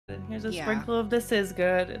Here's a sprinkle of this is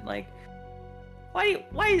good. And like, why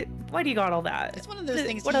do you got all that? It's one of those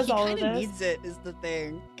things. What He does all of kind of this? needs it, is the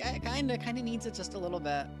thing. Kind of needs it just a little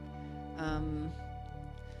bit.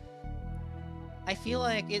 I feel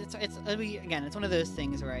like again, it's one of those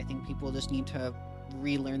things where I think people just need to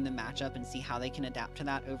relearn the matchup and see how they can adapt to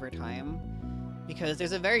that over time. Because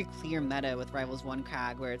there's a very clear meta with Rivals 1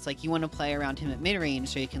 Kragg where it's like you want to play around him at mid-range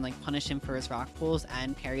so you can like punish him for his rock pulls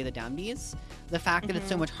and parry the down Bs. The fact that it's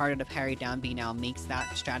so much harder to parry down B now makes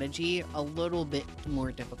that strategy a little bit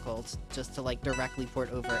more difficult just to like directly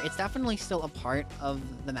port over. It's definitely still a part of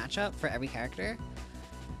the matchup for every character,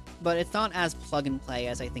 but it's not as plug and play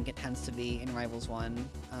as I think it tends to be in Rivals 1.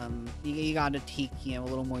 You gotta take, you know, a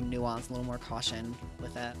little more nuance, a little more caution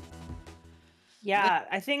with it. Yeah,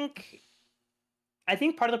 I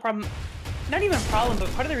think part of the problem, not even a problem, but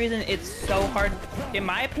part of the reason it's so hard, in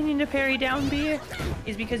my opinion, to parry down B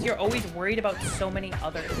is because you're always worried about so many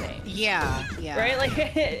other things. Yeah. Right? Like,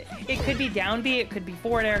 it could be down B, it could be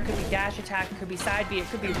forward air, it could be dash attack, it could be side B, it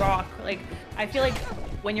could be rock. Like, I feel like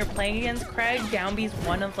when you're playing against Kragg, down B is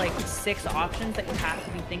one of like 6 options that you have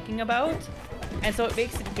to be thinking about. And so it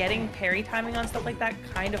makes getting parry timing on stuff like that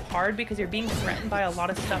kind of hard because you're being threatened by a lot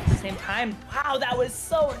of stuff at the same time. Wow, that was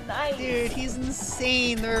so nice! Dude, he's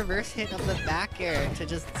insane. The reverse hit of the back air to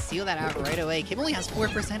just seal that out right away. Kib only has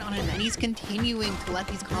 4% on him, and he's continuing to let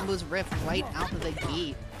these combos rip right out of the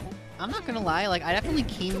gate. I'm not gonna lie, like, I definitely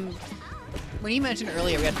came... When you mentioned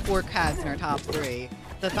earlier we had 4 Kraggs in our top 3,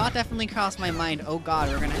 the thought definitely crossed my mind, oh god,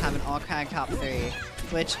 we're gonna have an all Kragg top 3.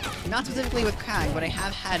 Which, not specifically with Kragg, but I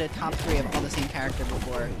have had a top 3 of all the same character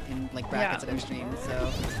before in like brackets at stream,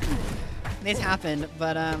 so this happened.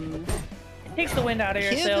 But it takes the wind out of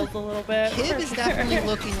your sails a little bit. Kib is definitely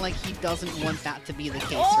looking like he doesn't want that to be the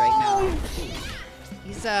case right now.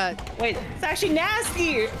 He's wait, it's actually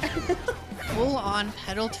nasty. Full on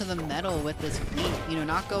pedal to the metal with this fleet. You know,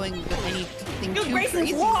 not going with anything too Grayson's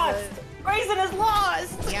crazy. lost. Grayson is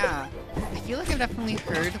lost. Yeah. I feel like I've definitely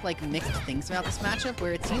heard like mixed things about this matchup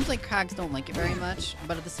where it seems like Kraggs don't like it very much,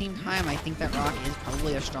 but at the same time I think that Rock is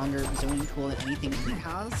probably a stronger zoning tool than anything Fleet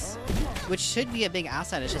has, which should be a big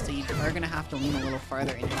asset. It's just that you are going to have to lean a little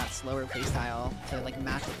farther into that slower playstyle to like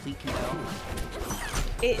match what Fleet can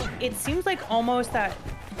do. It seems like almost that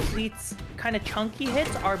Fleet's kind of chunky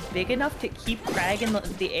hits are big enough to keep Kragg in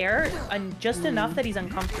the air and just enough that he's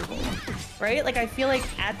uncomfortable, right? Like I feel like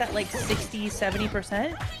at that like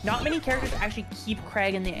 60-70%, not many characters actually keep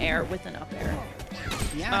Kragg in the air with an up air.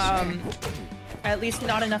 Yeah, sure. At least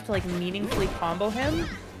not enough to like meaningfully combo him.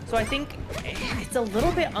 So I think it's a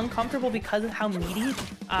little bit uncomfortable because of how meaty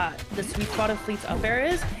the sweet spot of Fleet's up air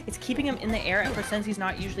is. It's keeping him in the air at percents he's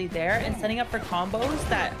not usually there and setting up for combos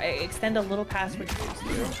that extend a little past what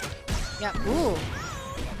he's used to. Yeah, ooh.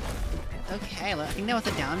 Okay, I think that was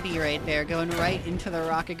a down B right there, going right into the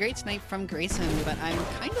rock. A great snipe from Grayson, but I'm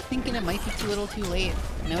kind of thinking it might be too little too late.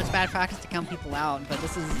 I know it's bad practice to count people out, but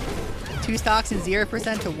this is 2 stocks and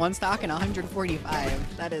 0% to 1 stock and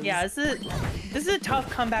 145. That is... Yeah, this is a tough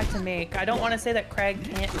comeback to make. I don't want to say that Kragg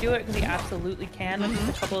can't do it, because he absolutely can with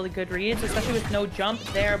a couple of the good reads, especially with no jump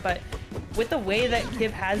there, but with the way that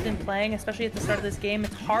Kib has been playing, especially at the start of this game,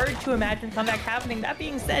 it's hard to imagine a comeback happening. That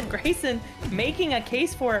being said, Grayson making a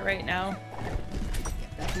case for it right now.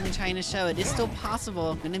 Definitely trying to show it is still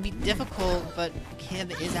possible. Gonna be difficult, but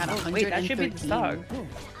Kib is at 113. Wait, that should be the stock.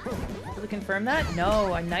 Will we confirm that?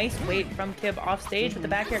 No, a nice wait from Kib off stage with the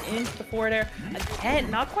back air into the forward air. Again,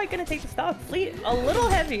 not quite gonna take the stock. Fleet a little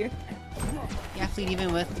heavy. Yeah, Fleet,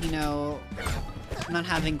 even with, you know, not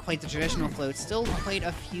having quite the traditional float, still quite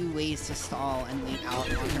a few ways to stall and lead out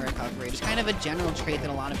on her recovery. It's kind of a general trait that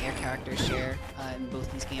a lot of air characters share in both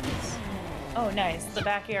these games. Oh, nice. The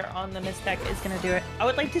back air on the mistech is going to do it. I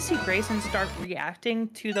would like to see Grayson start reacting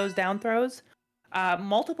to those down throws.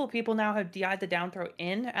 Multiple people now have DI'd the down throw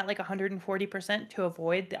in at like 140% to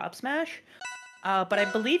avoid the up smash. But I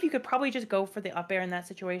believe you could probably just go for the up air in that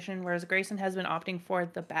situation, whereas Grayson has been opting for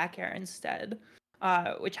the back air instead,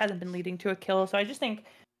 which hasn't been leading to a kill. So I just think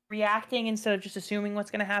reacting instead of just assuming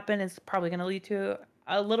what's going to happen is probably going to lead to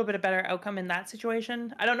a little bit of better outcome in that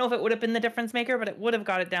situation. I don't know if it would have been the difference maker, but it would have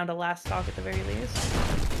got it down to last stock at the very least.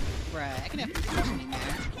 Right, I can have positioning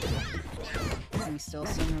there. There's still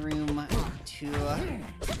some room to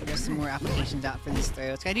get some more applications out for these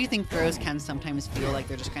throws. I do think throws can sometimes feel like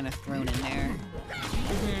they're just kind of thrown in there.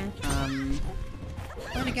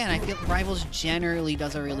 But again, I feel Rivals generally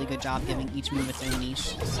does a really good job giving each move its own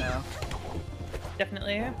niche, so...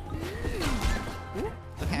 Definitely.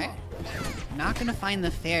 Okay. not gonna find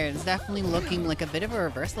the fair. It's definitely looking like a bit of a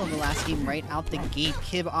reversal of the last game right out the gate.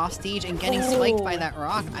 Kib off stage and getting spiked by that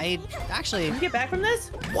rock. I actually... Can you get back from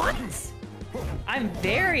this? What? I'm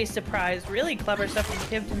very surprised. Really clever stuff from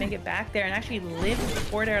Kib to make it back there and actually live the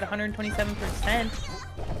forward air at 127%.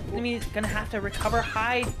 I mean, he's gonna have to recover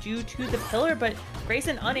high due to the pillar, but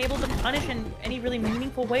Grayson unable to punish in any really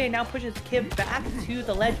meaningful way and now pushes Kib back to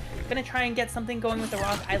the ledge. Gonna try and get something going with the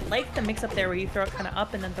rock. I like the mix up there where you throw it kind of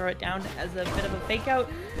up and then throw it down as a bit of a fake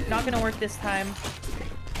out. Not gonna work this time.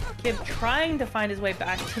 Kib trying to find his way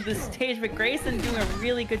back to the stage, but Grayson doing a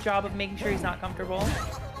really good job of making sure he's not comfortable.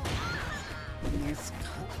 There's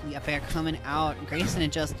the up air coming out. Grayson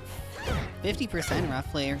at just 50%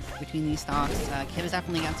 roughly between these stocks. Kib has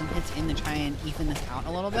definitely got some hits in to try and even this out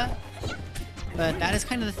a little bit. But that is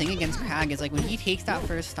kind of the thing against Kragg, is like when he takes that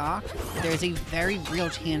first stock, there's a very real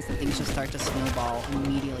chance that things just start to snowball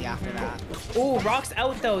immediately after that. Oh, rock's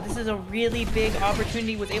out though. This is a really big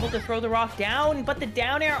opportunity. Was able to throw the rock down, but the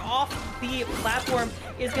down air off the platform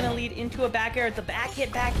is going to lead into a back air. The back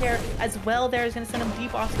hit back air as well there is going to send him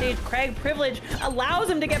deep off stage. Kragg privilege allows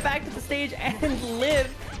him to get back to the stage and live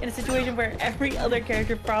in a situation where every other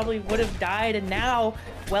character probably would have died. And now,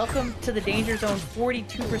 welcome to the danger zone.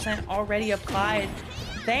 42% already applied.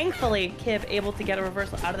 Thankfully, Kib able to get a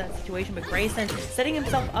reversal out of that situation, but Grayson setting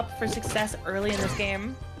himself up for success early in this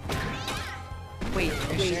game. Wait,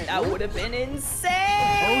 that would have been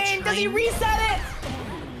insane! Does he reset it?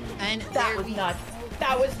 And that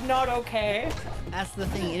was not okay. That's the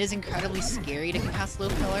thing, it is incredibly scary to cast low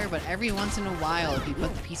pillar, but every once in a while, if you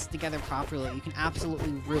put the pieces together properly, you can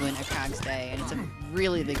absolutely ruin a Kragg's day, and it's a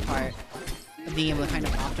really big part of being able to kind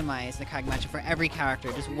of optimize the Kragg matchup for every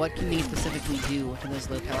character. Just what can they specifically do to those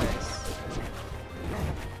low pillars?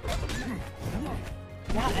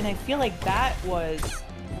 Yeah, and I feel like that was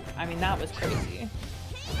crazy.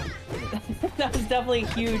 That was definitely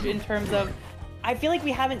huge in terms of, I feel like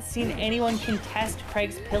we haven't seen anyone contest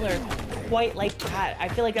Kragg's pillar quite like that. I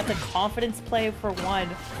feel like that's a confidence play for one,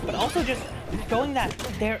 but also just showing that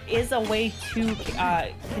there is a way to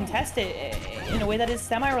contest it in a way that is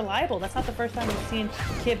semi-reliable. That's not the first time we've seen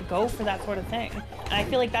Kib go for that sort of thing. And I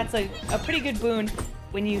feel like that's a pretty good boon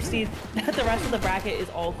when you see that the rest of the bracket is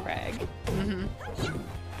all Kragg. Mm-hmm.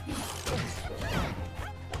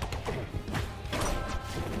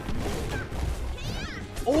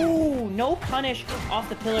 Oh, no punish off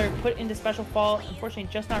the pillar, put into special fall. Unfortunately,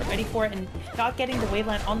 just not ready for it, and not getting the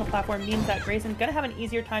waveland on the platform means that Grayson's gonna have an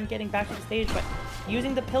easier time getting back to the stage, but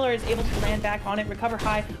using the pillar is able to land back on it, recover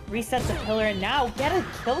high, reset the pillar, and now get a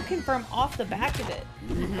kill confirm off the back of it.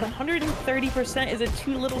 But 130% is a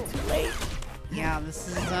too little too late. Yeah, this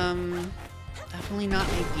is definitely not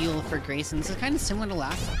ideal for Grayson. This is kind of similar to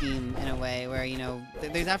last game in a way, where, you know,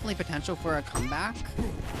 there's definitely potential for a comeback.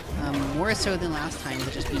 More so than last time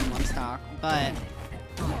with just being one stock, but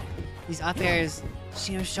these up airs,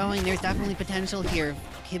 you know, showing there's definitely potential here.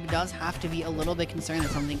 Kib does have to be a little bit concerned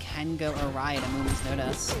that something can go awry at a moment's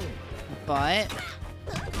notice, but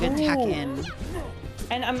good tech in.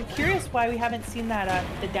 And I'm curious why we haven't seen that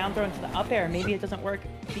the down throw into the up air. Maybe it doesn't work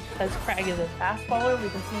because Kragg is a fast faller.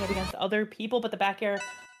 We've been seeing it against other people, but the back air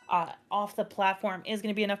off the platform is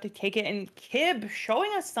going to be enough to take it. And Kib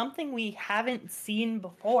showing us something we haven't seen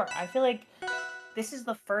before. I feel like this is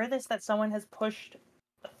the furthest that someone has pushed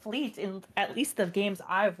Fleet in at least the games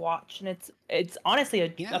I've watched, and it's honestly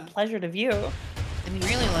a pleasure to view. I mean,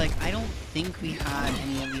 really, like, I don't think we had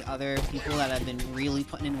any of the other people that have been really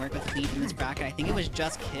putting in work with Fleet in this bracket. I think it was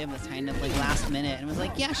just Kib that's kind of like last minute and was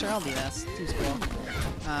like, yeah, sure, I'll do this. Seems cool.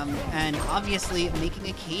 And obviously making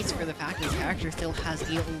a case for the fact that his character still has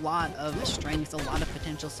a lot of strengths, a lot of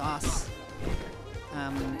potential sauce.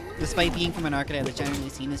 Despite being from an archetype that's generally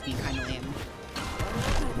seen as being kind of lame.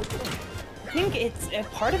 I think it's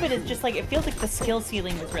part of it is just like, it feels like the skill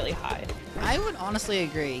ceiling is really high. I would honestly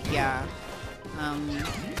agree, yeah.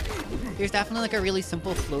 There's definitely like a really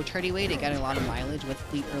simple flowcharty way to get a lot of mileage with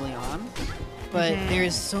Fleet early on, but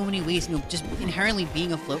there's so many ways, you know, just inherently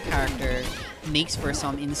being a float character makes for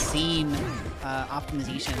some insane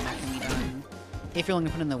optimization that can be done if you're willing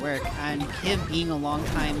to put in the work, and Kib being a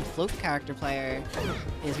long-time float character player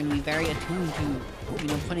is going to be very attuned to, you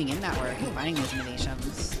know, putting in that work and finding those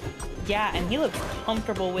innovations. Yeah, and he looks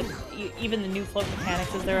comfortable with even the new float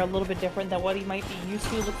mechanics, as they're a little bit different than what he might be used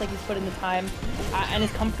to. It looks like he's put in the time and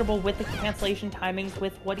is comfortable with the cancellation timings,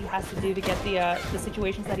 with what he has to do to get the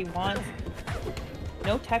situations that he wants.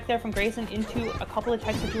 No tech there from Grayson into a couple of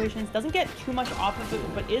tech situations. Doesn't get too much off of it,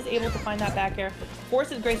 but is able to find that back air.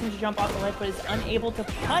 Forces Grayson to jump off the ledge, but is unable to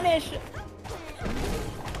punish.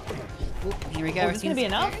 Ooh, here we go. Is this going to be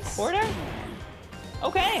enough? Forward air?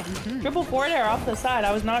 Okay, triple forward air off the side.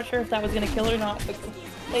 I was not sure if that was going to kill or not, but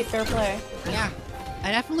play fair play. Yeah. I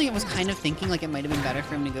definitely was kind of thinking like it might have been better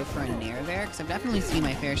for him to go for a nair there, because I've definitely seen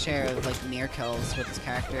my fair share of like nair kills with this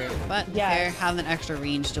character. But fair, having an extra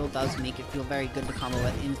range still does make it feel very good to combo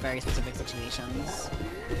with in very specific situations.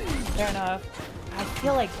 Fair enough. I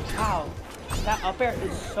feel like, wow, that up air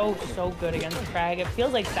is so good against Kragg. It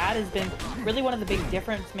feels like that has been really one of the big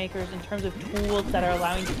difference makers in terms of tools that are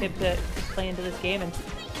allowing Kib to play into this game. And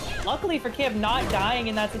luckily for Kib, not dying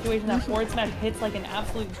in that situation, that forward smash hits like an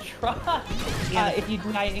absolute truck if you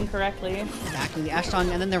die incorrectly. Exactly, the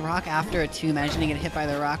Ashtong and then the rock after it too, managing to get hit by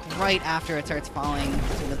the rock right after it starts falling.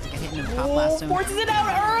 So that's like a hit in the top blast. Forces it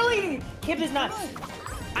out early! Kib is not...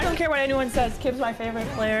 I don't care what anyone says, Kib's my favorite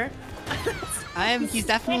player. He's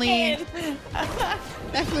definitely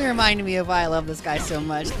reminding me of why I love this guy so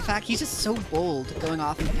much. In fact, he's just so bold going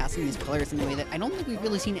off and casting these pillars in a way that I don't think we've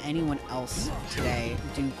really seen anyone else today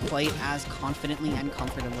do quite as confidently and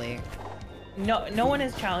comfortably. No one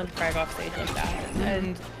has challenged Kragg off stage like that.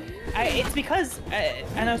 And it's because,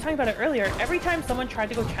 and I was talking about it earlier, every time someone tried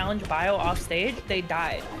to go challenge Bio off stage, they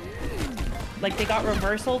died. Like, they got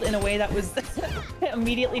reversaled in a way that was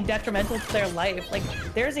immediately detrimental to their life. Like,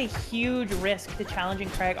 there's a huge risk to challenging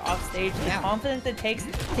Kragg off stage. The confidence it takes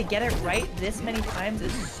to get it right this many times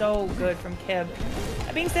is so good from Kib.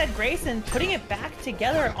 That being said, Grayson putting it back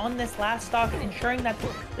together on this last stock, ensuring that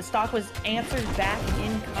the stock was answered back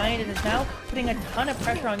in kind, and is now putting a ton of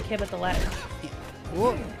pressure on Kib at the ledge.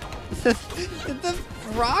 Whoa. Did the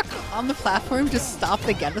rock on the platform just stop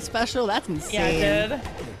the get the special? That's insane. Yeah, it did.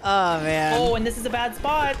 Oh, man. Oh, and this is a bad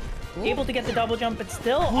spot. Ooh. Able to get the double jump, but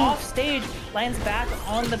still off stage. Lands back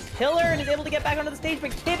on the pillar and is able to get back onto the stage,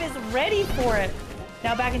 but Kib is ready for it.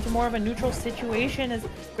 Now back into more of a neutral situation as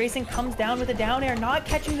Grayson comes down with a down air, not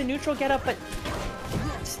catching the neutral get up, but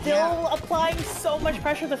still applying so much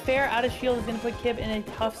pressure. The fair out of shield is going to put Kib in a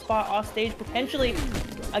tough spot off stage, potentially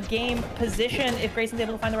a game position if Grayson's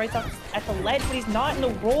able to find the right spot at the ledge, but he's not, and the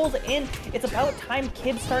rolls in. It's about time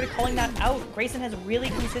Kib started calling that out. Grayson has really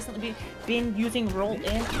consistently been using roll in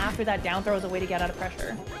after that down throw as a way to get out of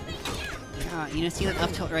pressure. Yeah, you know, see that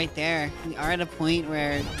up tilt right there. We are at a point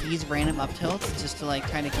where these random up tilts, just to like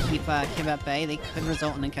try to keep Kib at bay, they could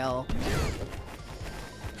result in a kill.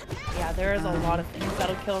 Yeah, there is a lot of things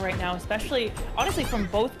that'll kill right now, especially, honestly, from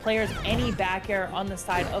both players. Any back air on the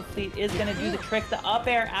side of Fleet is going to do the trick. The up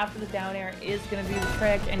air after the down air is going to do the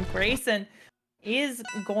trick, and Grayson is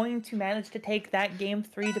going to manage to take that game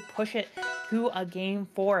 3 to push it to a game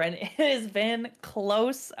 4, and it has been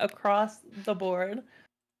close across the board.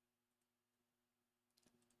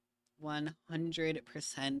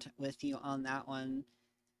 100% with you on that one,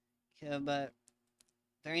 but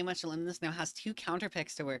very much Alumnus now has 2 counter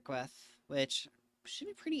picks to work with, which should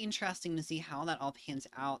be pretty interesting to see how that all pans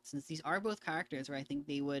out, since these are both characters where I think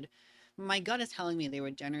they would, my gut is telling me they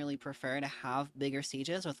would generally prefer to have bigger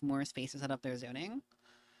stages with more space to set up their zoning.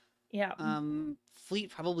 Yeah.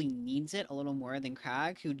 Fleet probably needs it a little more than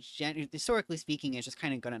Kragg, who historically speaking is just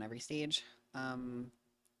kind of good on every stage.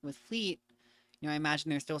 With Fleet, you know, I imagine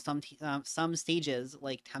there's still some stages,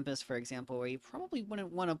 like Tempest, for example, where you probably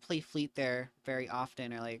wouldn't want to play Fleet there very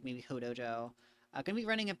often, or like maybe Hodojo. Gonna be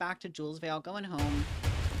running it back to Jules Vale, going home.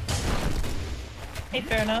 Hey,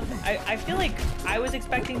 fair enough. I feel like I was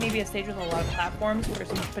expecting maybe a stage with a lot of platforms for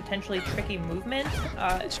some potentially tricky movement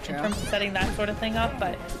in terms of setting that sort of thing up,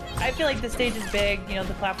 but I feel like the stage is big, you know,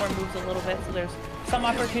 the platform moves a little bit, so there's some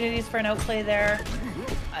opportunities for an outplay there.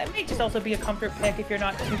 It may just also be a comfort pick if you're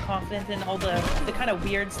not too confident in all the kind of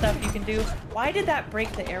weird stuff you can do. Why did that break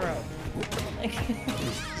the arrow? Like,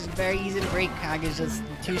 it's very easy to break. Kragg is just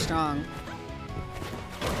too strong.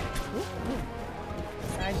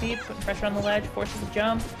 Side beat, put pressure on the ledge, forces a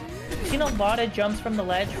jump. We've seen a lot of jumps from the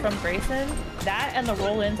ledge from Grayson. That and the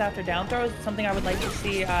roll-ins after down throws is something I would like to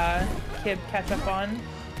see Kib catch up on.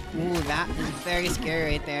 Ooh, that is very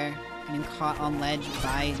scary right there. Getting caught on ledge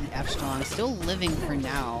by the F-Strong. Still living for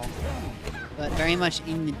now, but very much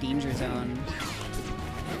in the danger zone.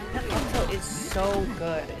 That up tilt is so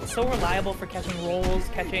good. It's so reliable for catching rolls,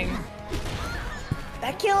 catching...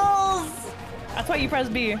 That kills! That's why you press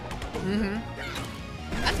B. Mm-hmm.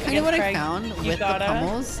 That's kind of what I found with the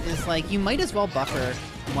pummels, is like, you might as well buffer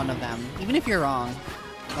one of them, even if you're wrong.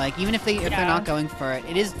 Like, even if they're not going for it,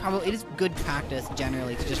 it is good practice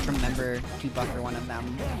generally to just remember to buffer one of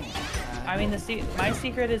them. I mean, my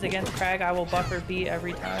secret is against Kragg, I will buffer B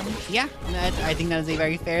every time. Yeah, I think that is a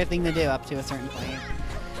very fair thing to do up to a certain point.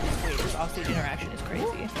 Wait, is offstage interaction is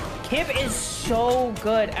crazy. Kib is so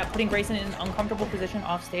good at putting Grayson in an uncomfortable position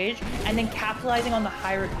offstage and then capitalizing on the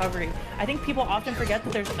high recovery. I think people often forget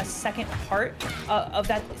that there's a second part of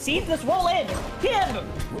that. See, let's roll in. Kib!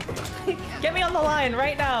 Get me on the line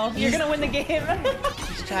right now. You're gonna win the game.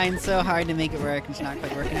 He's trying so hard to make it work, and it's not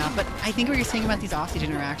quite working out. But I think what you're saying about these offstage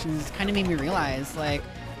interactions kind of made me realize, like,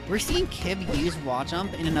 we're seeing Kib use wall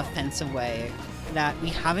jump in an offensive way that we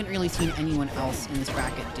haven't really seen anyone else in this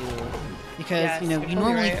bracket do. Because, yes, you know, you totally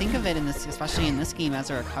normally right. think of it in this, especially in this game, as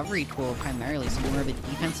a recovery tool primarily, so more of a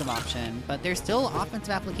defensive option. But there's still offensive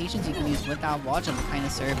applications you can use with that wall jump to kind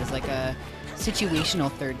of serve as like a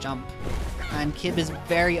situational third jump. And Kib is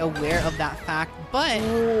very aware of that fact, but...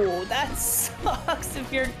 Oh, that sucks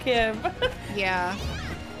if you're Kib. Yeah.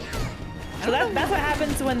 So that's what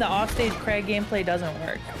happens when the offstage Kragg gameplay doesn't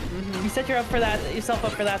work. You set yourself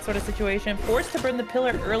up for that sort of situation. Forced to burn the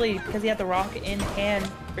pillar early because he had the rock in hand.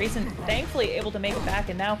 Grayson thankfully able to make it back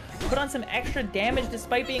and now put on some extra damage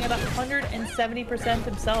despite being at 170%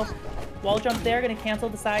 himself. Wall jump there, gonna cancel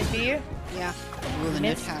the side B. Yeah.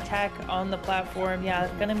 Missed attack on the platform. Yeah,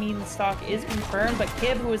 gonna mean the stock is confirmed, but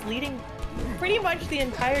Kib, who is leading pretty much the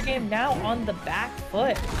entire game, now on the back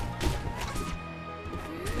foot.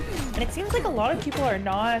 And it seems like a lot of people are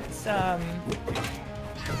not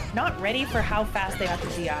ready for how fast they have to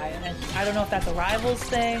DI. And I don't know if that's a rivals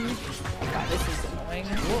thing. God, this is annoying.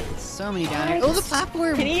 Oh, so many down here. Oh, the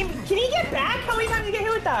platform! Can he get back? How many times did he get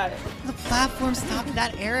hit with that? The platform stopped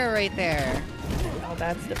that arrow right there. Oh,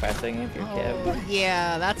 that's depressing if you're Kib. Oh,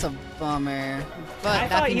 yeah, that's a bummer. But I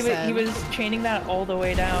thought he was chaining that all the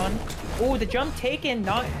way down. Oh, the jump taken,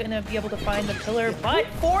 not gonna be able to find the pillar, but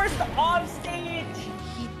forced off stage.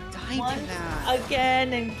 He died to that.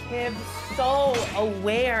 Again, and Kib so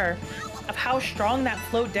aware of how strong that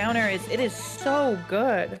float down air is. It is so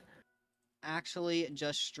good. Actually,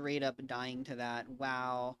 just straight up dying to that.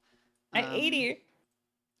 Wow. At 80.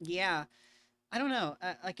 Yeah. I don't know.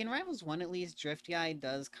 Like in Rivals 1, at least, Drift DI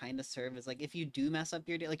does kind of serve as like if you do mess up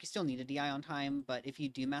your like you still need a DI on time, but if you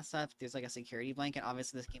do mess up, there's like a security blanket.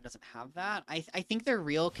 Obviously, this game doesn't have that. I think the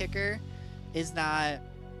real kicker is that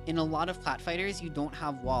in a lot of plat fighters, you don't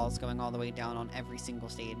have walls going all the way down on every single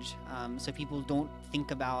stage. So people don't think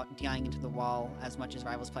about DIing into the wall as much as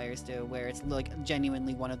Rivals players do, where it's like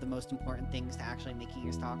genuinely one of the most important things to actually making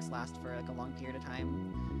your stocks last for like a long period of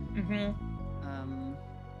time.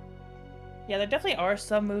 Yeah, there definitely are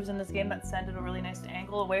some moves in this game that send at a really nice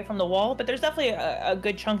angle away from the wall, but there's definitely a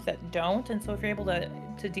good chunk that don't. And so if you're able to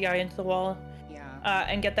DI into the wall,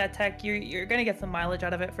 and get that tech, you're gonna get some mileage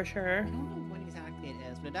out of it for sure. I don't know what exactly it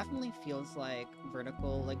is, but it definitely feels like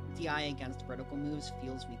vertical, like DI against vertical moves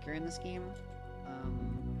feels weaker in this game.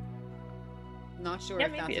 Not sure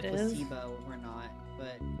if that's a placebo or not,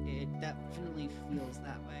 but it definitely feels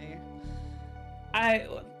that way.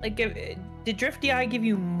 Did Drift DI give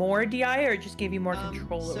you more DI or just give you more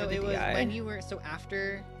control over the DI? So it was when you were,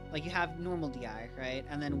 after, like you have normal DI, right?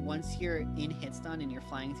 And then once you're in hit stun and you're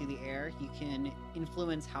flying through the air, you can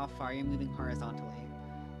influence how far you're moving horizontally.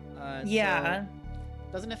 Yeah. So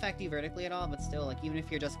doesn't affect you vertically at all, but still, like even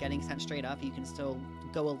if you're just getting sent straight up, you can still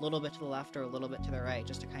go a little bit to the left or a little bit to the right,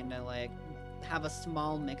 just to kind of like have a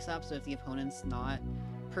small mix-up. So if the opponent's not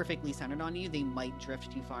perfectly centered on you, they might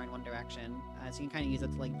drift too far in one direction. So you can kind of use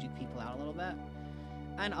it to like juke people out a little bit.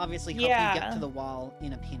 And obviously help you get to the wall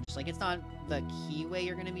in a pinch. Like it's not the key way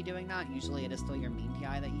you're going to be doing that. Usually it is still your main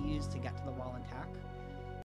DI that you use to get to the wall and tack.